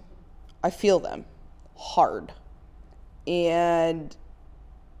feelings, I feel them hard. And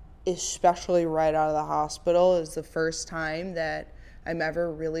especially right out of the hospital is the first time that I'm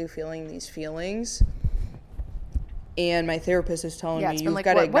ever really feeling these feelings. And my therapist is telling me, you've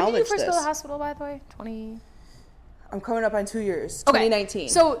got to acknowledge this. When did you first go to the hospital, by the way? I'm coming up on 2 years. 2019.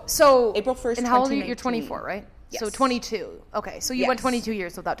 So April 1st, and how old are you? You're 24, right? Yes. So 22. Okay, so you went 22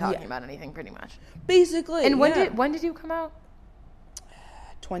 years without talking about anything, pretty much. Basically. And when did you come out?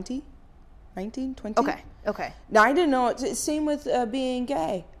 20. Okay. Now, I didn't know. Same with being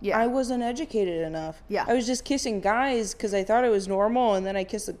gay. Yeah. I wasn't educated enough. Yeah. I was just kissing guys because I thought it was normal, and then I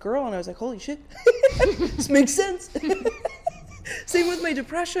kissed a girl, and I was like, holy shit. This makes sense. Same with my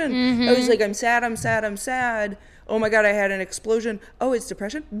depression. I was like, I'm sad. Oh my God, I had an explosion. Oh, it's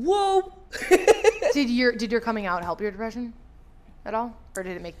depression? Whoa. Did your coming out help your depression at all? Or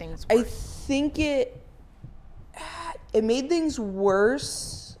did it make things worse? I think it made things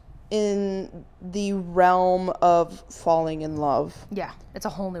worse in the realm of falling in love. Yeah, it's a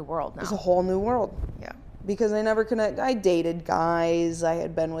whole new world now. It's a whole new world. Yeah. Because I never I dated guys. I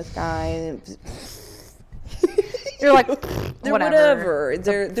had been with guys. You're like, whatever.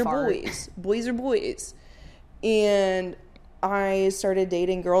 They're boys. Boys are boys. And I started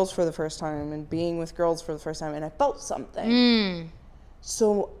dating girls for the first time and being with girls for the first time, and I felt something.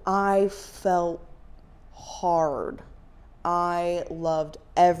 So I felt hard. I loved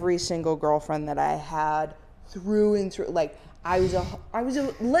every single girlfriend that I had through and through. Like, I was a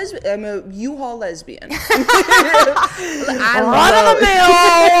lesbian. I'm a U-Haul lesbian. I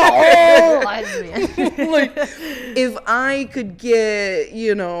lesbian. Like, if I could get,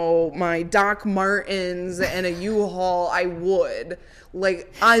 my Doc Martens and a U-Haul, I would.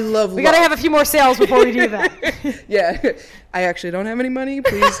 Like, I love. We gotta have a few more sales before we do that. Yeah, I actually don't have any money.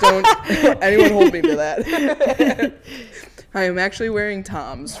 Please don't anyone hold me to that. I am actually wearing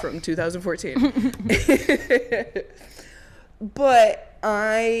Toms from 2014. But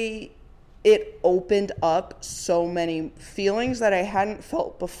it opened up so many feelings that I hadn't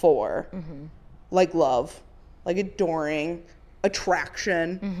felt before. Like love, like adoring,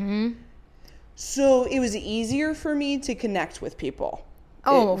 attraction. So it was easier for me to connect with people.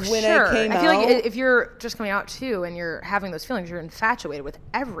 When sure. I feel like if you're just coming out too and you're having those feelings, you're infatuated with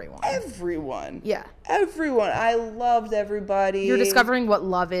everyone. Yeah. Everyone. I loved everybody. You're discovering what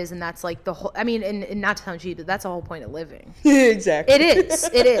love is, and that's like the whole, and not to sound cheap, but that's the whole point of living. Exactly.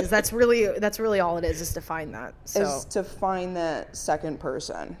 It is. That's really all it is to find that. So. Is to find that second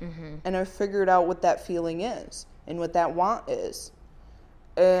person. And I figured out what that feeling is and what that want is.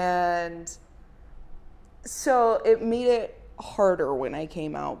 And so it made it harder when I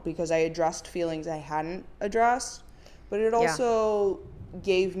came out because I addressed feelings I hadn't addressed, but it also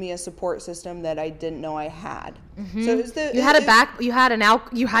gave me a support system that I didn't know I had. So it was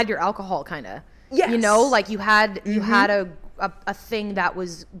you had your alcohol kind of. Yes. Like you had a thing that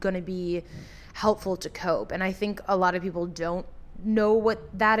was going to be helpful to cope. And I think a lot of people don't know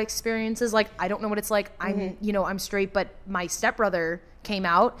what that experience is like. I don't know what it's like. I'm straight, but my stepbrother came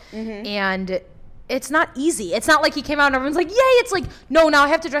out and it's not easy. It's not like he came out and everyone's like, yay. It's like, no, now I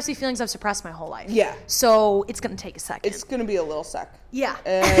have to address these feelings I've suppressed my whole life. Yeah. So it's going to take a second. It's going to be a little sec. Yeah.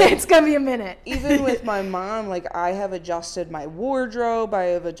 It's going to be a minute. Even with my mom, like I have adjusted my wardrobe. I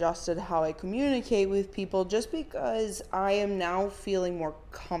have adjusted how I communicate with people just because I am now feeling more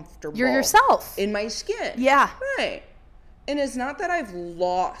comfortable. You're yourself. In my skin. Yeah. Right. And it's not that I've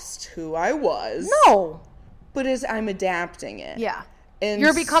lost who I was. No. But as I'm adapting it. Yeah. And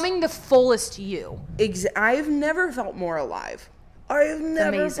you're becoming the fullest you. I've never felt more alive. I've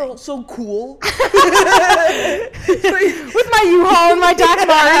never felt so cool. With my U-Haul and my Doc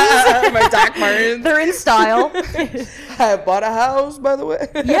Martens. My Doc Martens. They're in style. I bought a house, by the way.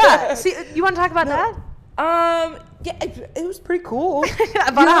 Yeah. See, you want to talk about that? Yeah, it was pretty cool.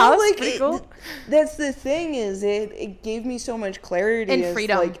 I bought a house. Like, pretty cool. That's the thing is it gave me so much clarity. And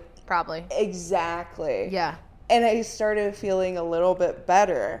freedom, probably. Exactly. Yeah. And I started feeling a little bit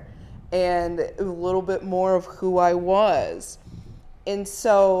better and a little bit more of who I was. And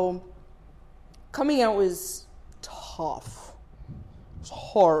so coming out was tough. It was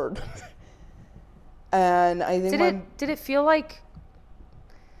hard. And I think did it feel like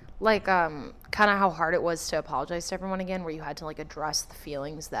kind of how hard it was to apologize to everyone again, where you had to like address the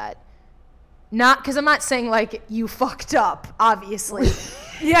feelings that because I'm not saying like you fucked up, obviously.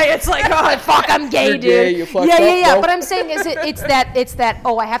 Yeah, it's like, oh fuck, I'm gay, dude. Gay, you fucked up, yeah. bro. But I'm saying it's that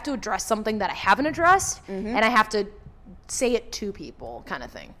I have to address something that I haven't addressed, and I have to say it to people, kind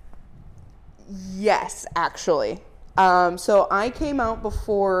of thing. Yes, actually. So I came out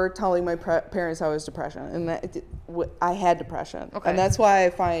before telling my parents I was depression, and I had depression. Okay. And that's why I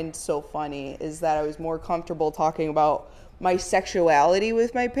find so funny is that I was more comfortable talking about my sexuality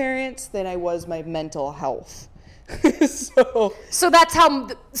with my parents than I was my mental health. So that's how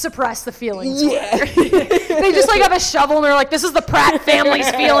suppressed the feelings yeah. were. They just like have a shovel and they're like, this is the Pratt family's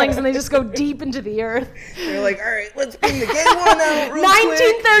feelings, and they just go deep into the earth. They're like, all right, let's bring the gay one out real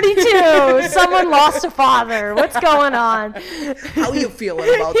 1932, someone lost a father. What's going on? How you feeling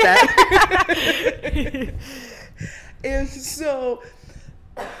about that? And so,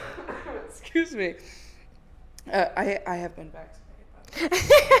 excuse me, I have been vaccinated.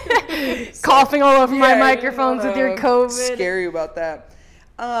 Coughing all over my microphones with your COVID. Scary about that.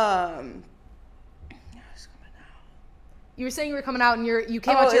 You were saying you were coming out and you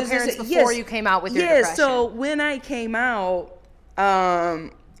came out to your parents before you came out with your depression. So when I came out,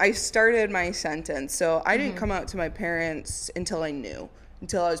 I started my sentence. So I didn't come out to my parents until I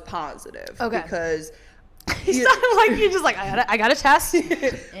was positive. Okay. Because you sounded like you just like, I got a test. And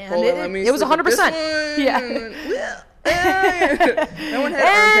it was 100%. Yeah. No one had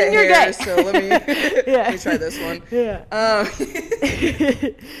armpit hair, so let me try this one. Yeah.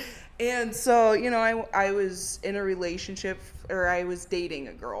 And so, I was in a relationship, or I was dating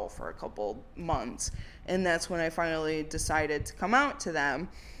a girl for a couple months, and that's when I finally decided to come out to them.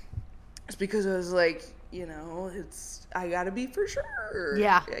 It's because I was like, I gotta be for sure.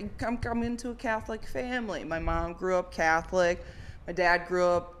 Yeah. I'm coming to a Catholic family. My mom grew up Catholic. My dad grew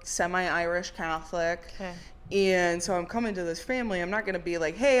up semi-Irish Catholic. Okay. And so I'm coming to this family. I'm not going to be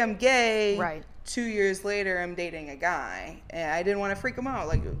like, hey, I'm gay. Right. 2 years later, I'm dating a guy. And I didn't want to freak him out.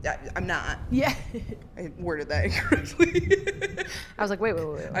 Like, I'm not. Yeah. I worded that incorrectly. I was like, wait.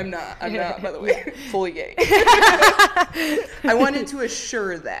 I'm not, by the way. Fully gay. I wanted to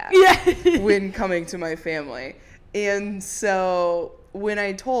assure that when coming to my family. And so when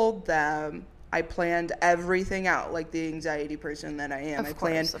I told them, I planned everything out, like the anxiety person that I am. I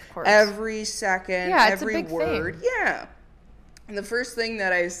planned every second, every word. Thing. Yeah. And the first thing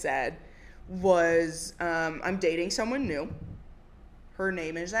that I said was, I'm dating someone new. Her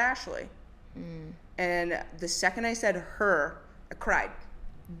name is Ashley. And the second I said her, I cried.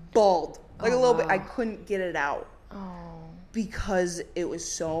 Bawled. Like a little bit. I couldn't get it out. Because it was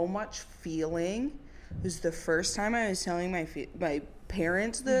so much feeling. It was the first time I was telling my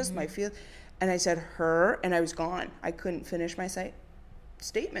parents this, my feelings. And I said her, and I was gone. I couldn't finish my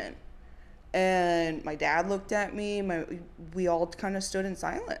statement. And my dad looked at me. We all kind of stood in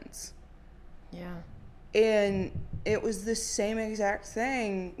silence. Yeah. And it was the same exact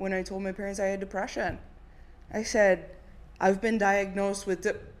thing when I told my parents I had depression. I said, I've been diagnosed with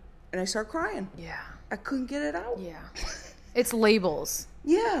and I started crying. Yeah. I couldn't get it out. Yeah. It's labels.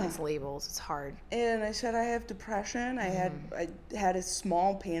 Yeah. It's labels. It's hard. And I said I have depression. I had a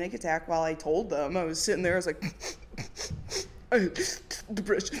small panic attack while I told them. I was sitting there. I was like, I have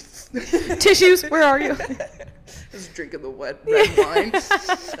depression. Tissues, where are you? I was drinking the wet red wine.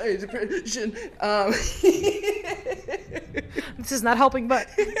 I have depression. This is not helping, but.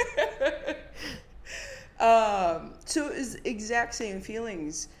 So it was exact same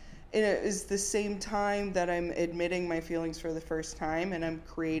feelings. And it is the same time that I'm admitting my feelings for the first time, and I'm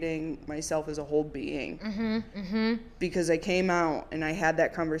creating myself as a whole being. Because I came out and I had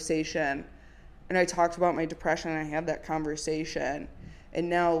that conversation, and I talked about my depression, and I had that conversation. And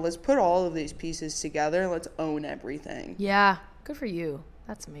now let's put all of these pieces together. Let's own everything. Yeah. Good for you.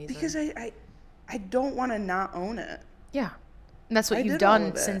 That's amazing. Because I don't want to not own it. Yeah. And that's what I you've did all done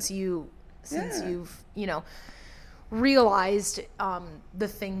of it. since Yeah. you've, realized the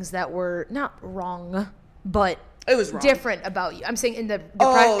things that were not wrong, but It was wrong. different about you. I'm saying in the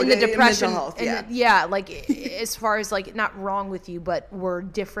Oh, in the in mental depression, health, like as far as like not wrong with you, but were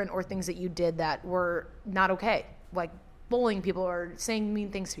different, or things that you did that were not okay, like bullying people or saying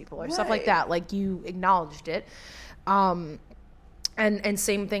mean things to people or stuff like Right. that. Like you acknowledged it. And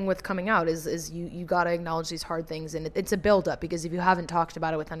same thing with coming out is you got to acknowledge these hard things, and it's a buildup, because if you haven't talked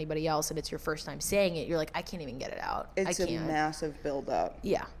about it with anybody else and it's your first time saying it, you're like, I can't even get it out. It's I a can't. massive buildup.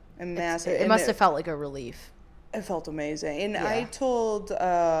 Yeah. A massive. It and must have felt like a relief. It felt amazing. And Yeah. I told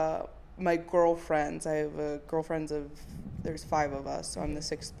my girlfriends, I have girlfriends there's 5 of us, so I'm the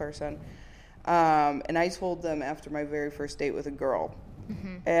 6th person. And I told them after my very first date with a girl.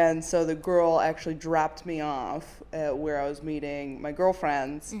 Mm-hmm. And so the girl actually dropped me off at where I was meeting my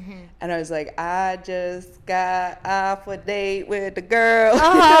girlfriends. Mm-hmm. And I was like, I just got off a date with the girl.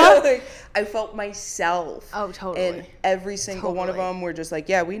 Uh-huh. Like, I felt myself. Oh, totally. And every single one of Totally. them were just like,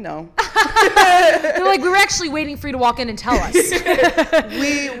 yeah, we know. They're like, we were actually waiting for you to walk in and tell us.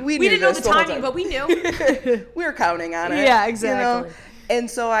 we We didn't know this the whole timing, time. but we knew. We were counting on it. Yeah, exactly. And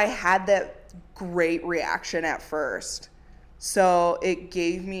so I had that great reaction at first. So it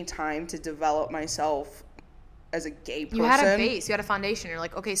gave me time to develop myself as a gay person. You had a base. You had a foundation. You're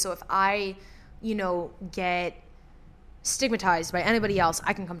like, okay, so if I, get stigmatized by anybody else,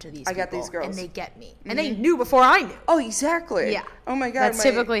 I can come to these people. I got these girls. And they get me. And they knew before I knew. Oh, exactly. Yeah. Oh my God. That's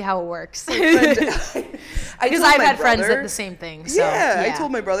typically how it works. Because Because I've had friends that the same thing. So, yeah, I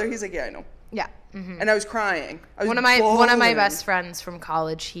told my brother. He's like, yeah, I know. Yeah. Mm-hmm. And I was crying. I was One of my bawling. best friends from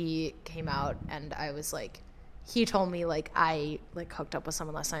college, he came out, and I was like, he told me like I like hooked up with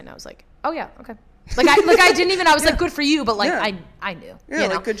someone last night, and I was like, oh yeah, okay. I didn't even. I was like, good for you, but like Yeah. I knew. Yeah,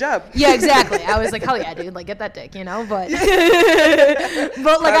 like good job. Yeah, exactly. I was like, hell yeah, dude, like get that dick, But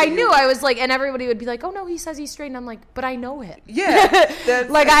but like I knew. I was like, and everybody would be like, oh no, he says he's straight, and I'm like, but I know him. Yeah. That's,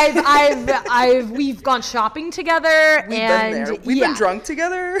 like we've gone shopping together, we've and been there. We've been drunk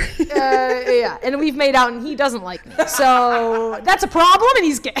together. yeah, and we've made out, and he doesn't like me, so that's a problem. And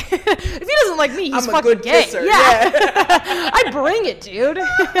he's gay. If he doesn't like me, he's I'm a fucking good gay. kisser. Yeah, I bring it, dude.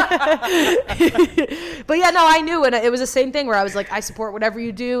 But yeah, no, I knew, and it was the same thing where I was like, I support whatever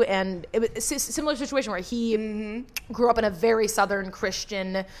you do, and it was a similar situation where he grew up in a very Southern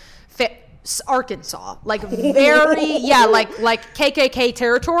Christian Arkansas, like very like KKK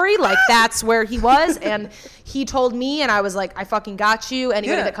territory, like that's where he was, and he told me, and I was like, I fucking got you.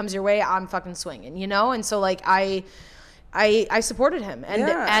 Anybody that comes your way, I'm fucking swinging, and so like I supported him,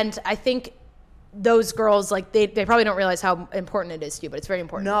 and I think those girls, like they probably don't realize how important it is to you, but it's very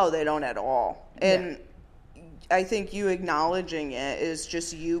important. No, they don't at all. And I think you acknowledging it is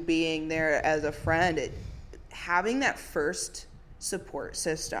just you being there as a friend. Having that first support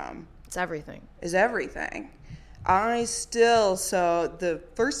system It's everything. is everything. So the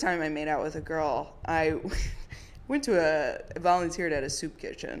first time I made out with a girl, I volunteered at a soup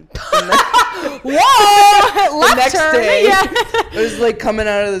kitchen. Whoa! Left Next turn. day, Yeah. I was like coming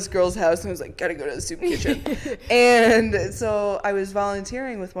out of this girl's house, and I was like, gotta go to the soup kitchen. And so I was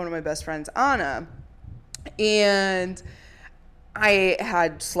volunteering with one of my best friends, Anna, and I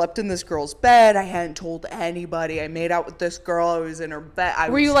had slept in this girl's bed. I hadn't told anybody. I made out with this girl. I was in her bed.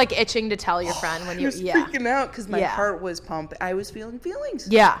 Were you like itching to tell your friend when I you? was Yeah. freaking out because my Yeah. heart was pumping. I was feeling feelings.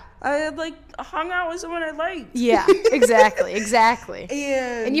 Yeah. I had like hung out with someone I liked. Yeah. Exactly. Exactly.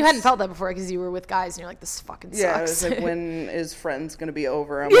 And you hadn't felt that before because you were with guys, and you're like, this fucking sucks. yeah, I was like, when is Friends gonna be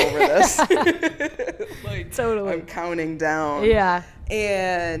over? I'm over this. Like, Totally. I'm counting down. Yeah.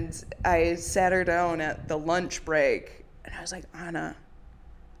 And I sat her down at the lunch break, and I was like, Anna,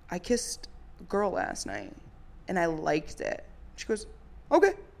 I kissed a girl last night, and I liked it. She goes,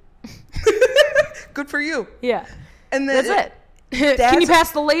 okay. Good for you. Yeah. And then That's it. Can you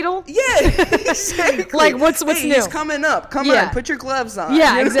pass the ladle? Yeah, exactly. Like, what's hey, new? He's coming up. Come Yeah. on, put your gloves on.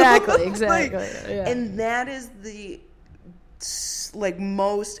 Yeah, You know? exactly, Like, exactly. Yeah. And that is the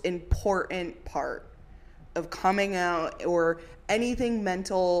most important part of coming out, or anything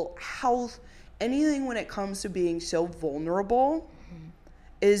mental health, anything when it comes to being so vulnerable,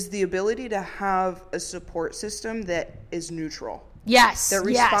 is the ability to have a support system that is neutral. Yes. That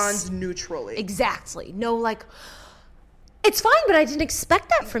responds neutrally. Exactly. No, like, it's fine, but I didn't expect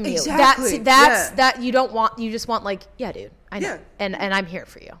that from you. Exactly. That you don't want. You just want like, yeah, dude, I know, Yeah. and I'm here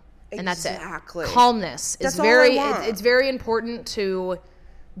for you, and that's it. Exactly. Calmness is That's all very. I want. It's very important to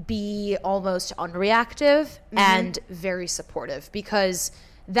be almost unreactive and very supportive, because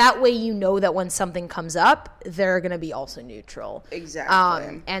that way you know that when something comes up, they're going to be also neutral.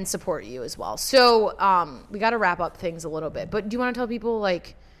 Exactly. And support you as well. So we got to wrap up things a little bit. But do you want to tell people,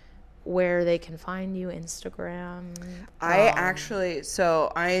 like, where they can find you, Instagram?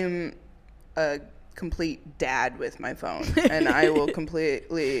 I'm a complete dad with my phone, and I will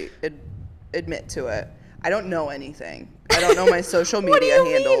completely admit to it. I don't know anything. I don't know my social media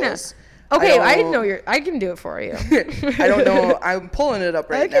handles. Okay, I can do it for you. I don't know. I'm pulling it up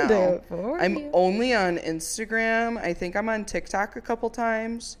right now. I can do it for you. I'm only on Instagram. I think I'm on TikTok a couple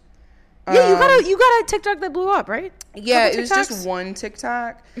times. Yeah, you got a TikTok that blew up, right? Yeah, it was just one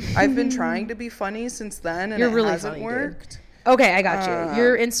TikTok. I've been trying to be funny since then, and it hasn't worked. Dude. Okay, I got you.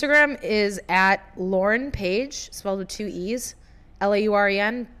 Your Instagram is at Lauren Paige, spelled with 2 E's,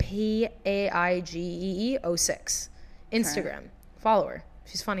 LaurenPaigee 06. Instagram. Okay. Follow her.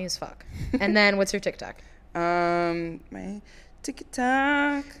 She's funny as fuck. And then what's your TikTok? My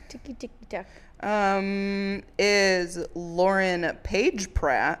TikTok. Is Lauren Paige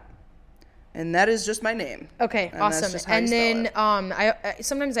Pratt. And that is just my name. Okay, and awesome. And then I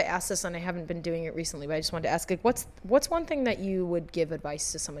sometimes I ask this, and I haven't been doing it recently, but I just wanted to ask, like, what's one thing that you would give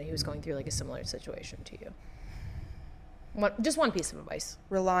advice to somebody who's going through like a similar situation to you? Just one piece of advice.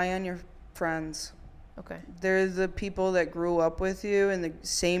 Rely on your friends. Okay. They're the people that grew up with you in the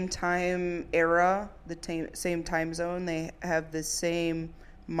same time era, same time zone. They have the same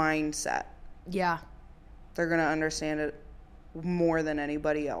mindset. Yeah. They're going to understand it more than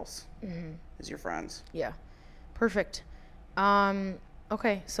anybody else is your friends. Yeah. Perfect.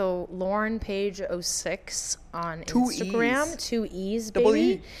 Okay, so Lauren Paige 06 on Instagram. 2 E's, baby. Double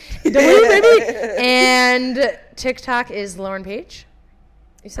E, baby. And TikTok is Lauren Paige.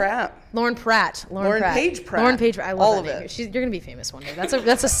 Pratt. Lauren Pratt. Lauren Paige Pratt. Lauren Paige Pratt. I love all that of name. it. You're going to be famous one day. That's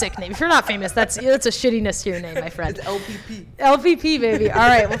a sick name. If you're not famous, that's a shittiness to your name, my friend. It's LPP. LPP, baby. All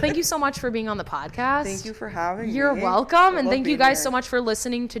right. Well, thank you so much for being on the podcast. Thank you for having me. You're welcome. And thank you guys so much for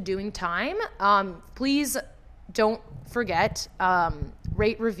listening to Doing Time. Please don't forget,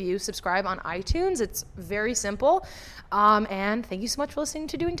 rate, review, subscribe on iTunes. It's very simple. And thank you so much for listening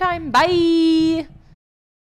to Doing Time. Bye.